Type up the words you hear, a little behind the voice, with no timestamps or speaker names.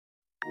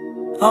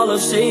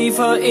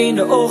7:30 in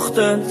de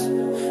ochtend.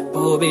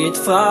 Probeer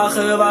te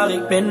vragen waar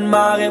ik ben,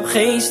 maar heb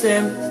geen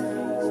stem.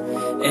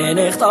 En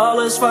echt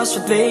alles was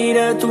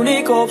verdwenen toen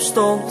ik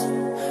opstond.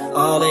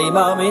 Alleen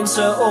maar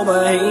mensen om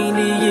me heen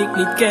die ik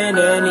niet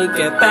ken. En ik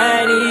heb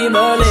pijn in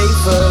mijn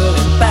leven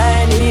en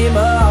pijn in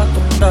mijn hart,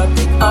 omdat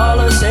ik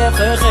alles heb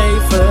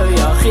gegeven.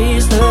 Ja,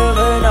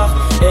 gisteren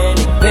nacht. En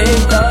ik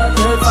weet dat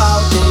het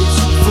fout is,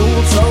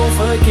 voelt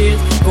zo verkeerd.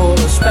 Ik hoor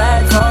er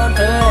spijt van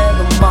te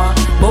hebben, maar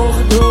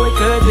morgen doe ik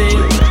het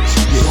weer.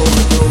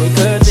 Morgen doe ik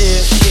het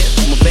weer.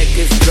 Shit, mijn bek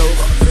is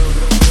droog.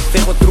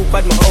 Veeg wat troep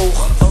uit mijn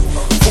ogen.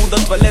 Voel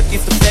dat toilet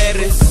iets te ver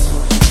is,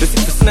 dus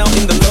ik versnel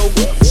in de loop.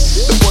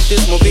 De pot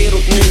is mijn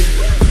wereld nu,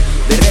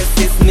 de rest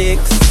is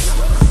niks.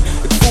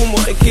 Ik voel me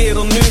geen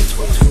kerel nu,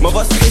 maar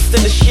was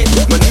gisteren de shit.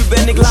 Maar nu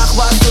ben ik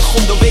laagwaardig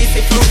op de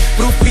wc-vloer.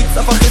 Proef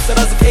pizza van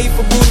gisteren als ik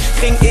even boer.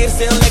 Ging eerst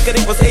heel lekker,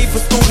 ik was even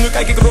stoer. Nu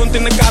kijk ik rond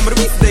in de kamer,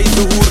 wie is deze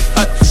hoer?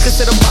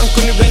 Gisteren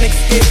banken, nu ben ik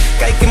skeer.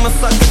 Kijk in mijn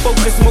zak, ik heb ook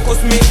geen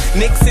smokkels meer.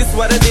 Niks is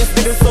wat het is,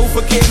 dit is zo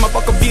verkeerd. Maar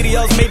pak een bier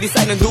als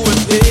medicijn en doe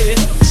het weer.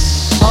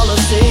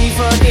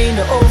 7:30 in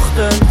de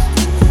ochtend.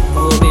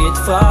 Probeer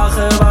te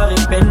vragen waar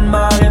ik ben,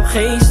 maar heb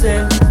geen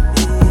stem.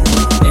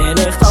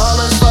 En echt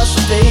alles was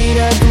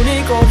verdwenen toen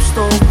ik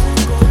opstond.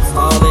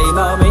 Alleen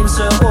maar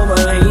mensen om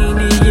me heen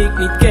die ik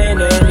niet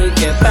ken. En ik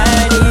heb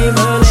pijn in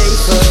mijn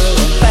leven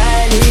en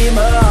pijn in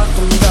mijn hart,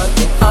 omdat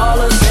ik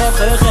alles heb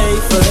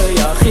gegeven.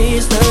 Ja,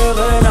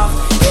 gisteren nacht.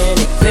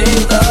 En ik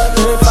weet dat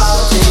het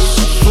fout is,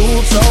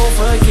 voelt zo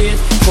verkeerd.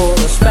 Voor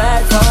er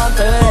spijt van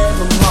te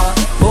hebben, maar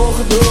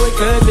morgen doe ik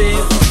het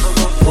weer.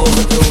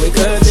 Morgen doe ik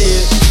het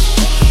weer.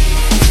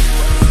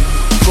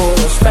 Voor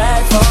er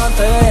spijt van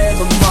te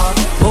hebben, maar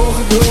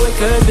morgen doe ik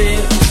het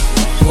weer.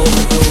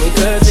 Morgen doe ik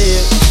het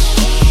weer.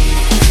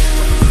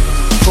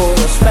 Voor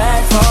er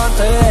spijt van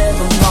te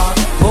hebben, maar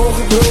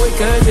morgen doe ik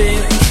het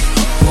weer.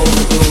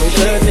 Morgen doe ik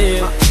het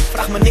weer.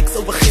 Vraag me niks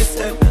over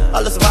gisteren,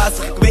 alles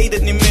wazig, ik weet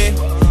het niet meer.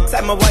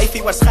 Zei mijn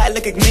wifey,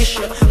 waarschijnlijk ik mis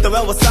je.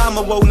 Terwijl we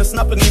samen wonen,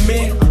 snap het niet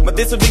meer. Maar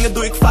dit soort dingen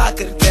doe ik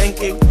vaker, denk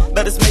ik.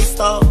 Dat is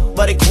meestal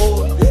wat ik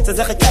hoor. Ze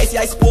zeggen, Keizer,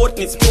 jij spoort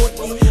niet, spoort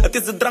niet. Het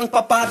is de drank,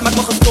 papa, het maakt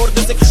me gestoord.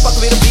 Dus ik pak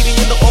weer een bier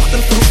in de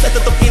ochtend vroeg. Zet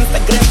het op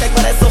Instagram, kijk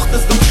wat hij 's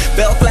ochtends doet.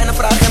 Bel Kleine,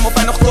 vraag hem of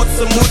hij nog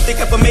kotsen moet. Ik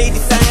heb een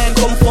medicijn,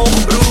 kom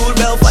volgen broer.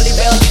 Bel Valley,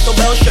 bel Lito,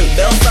 bel Shun.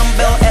 Bel Sam,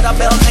 bel Edda,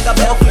 bel Mega,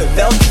 bel Club.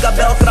 Bel Giga,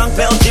 bel Frank,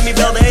 bel Jimmy,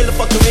 bel de hele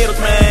fucking wereld,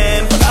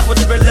 man. Vandaag wordt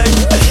het weer leuk.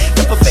 Ik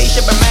heb een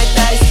feestje bij mij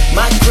thuis,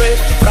 mijn crib.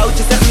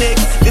 Vrouwtje zegt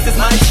niks, dit is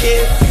my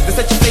shit. Dus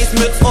zet je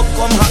feestmuts op,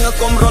 kom hangen,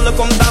 kom rollen,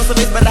 kom dansen.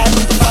 Wees bereid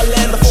om te vallen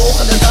en de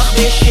volgende dag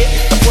weer shit.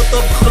 Kapot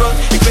op de grond,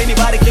 ik weet niet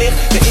waar ik lig.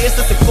 De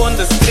eerste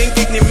secondes drink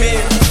ik niet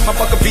meer. Maar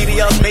pak een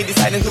bier als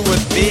medicijn en doe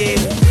het weer.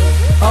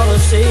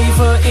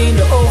 7:30 in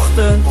de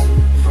ochtend.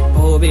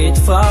 Probeer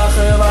te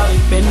vragen waar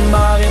ik ben,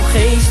 maar heb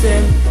geen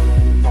stem.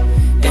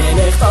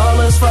 En echt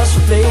alles was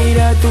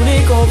verdwenen toen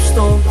ik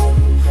opstond.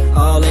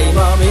 Alleen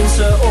maar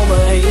mensen om me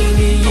heen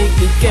die ik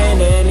niet ken.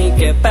 En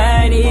ik heb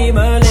pijn in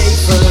mijn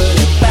leven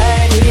en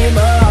pijn in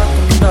mijn hart.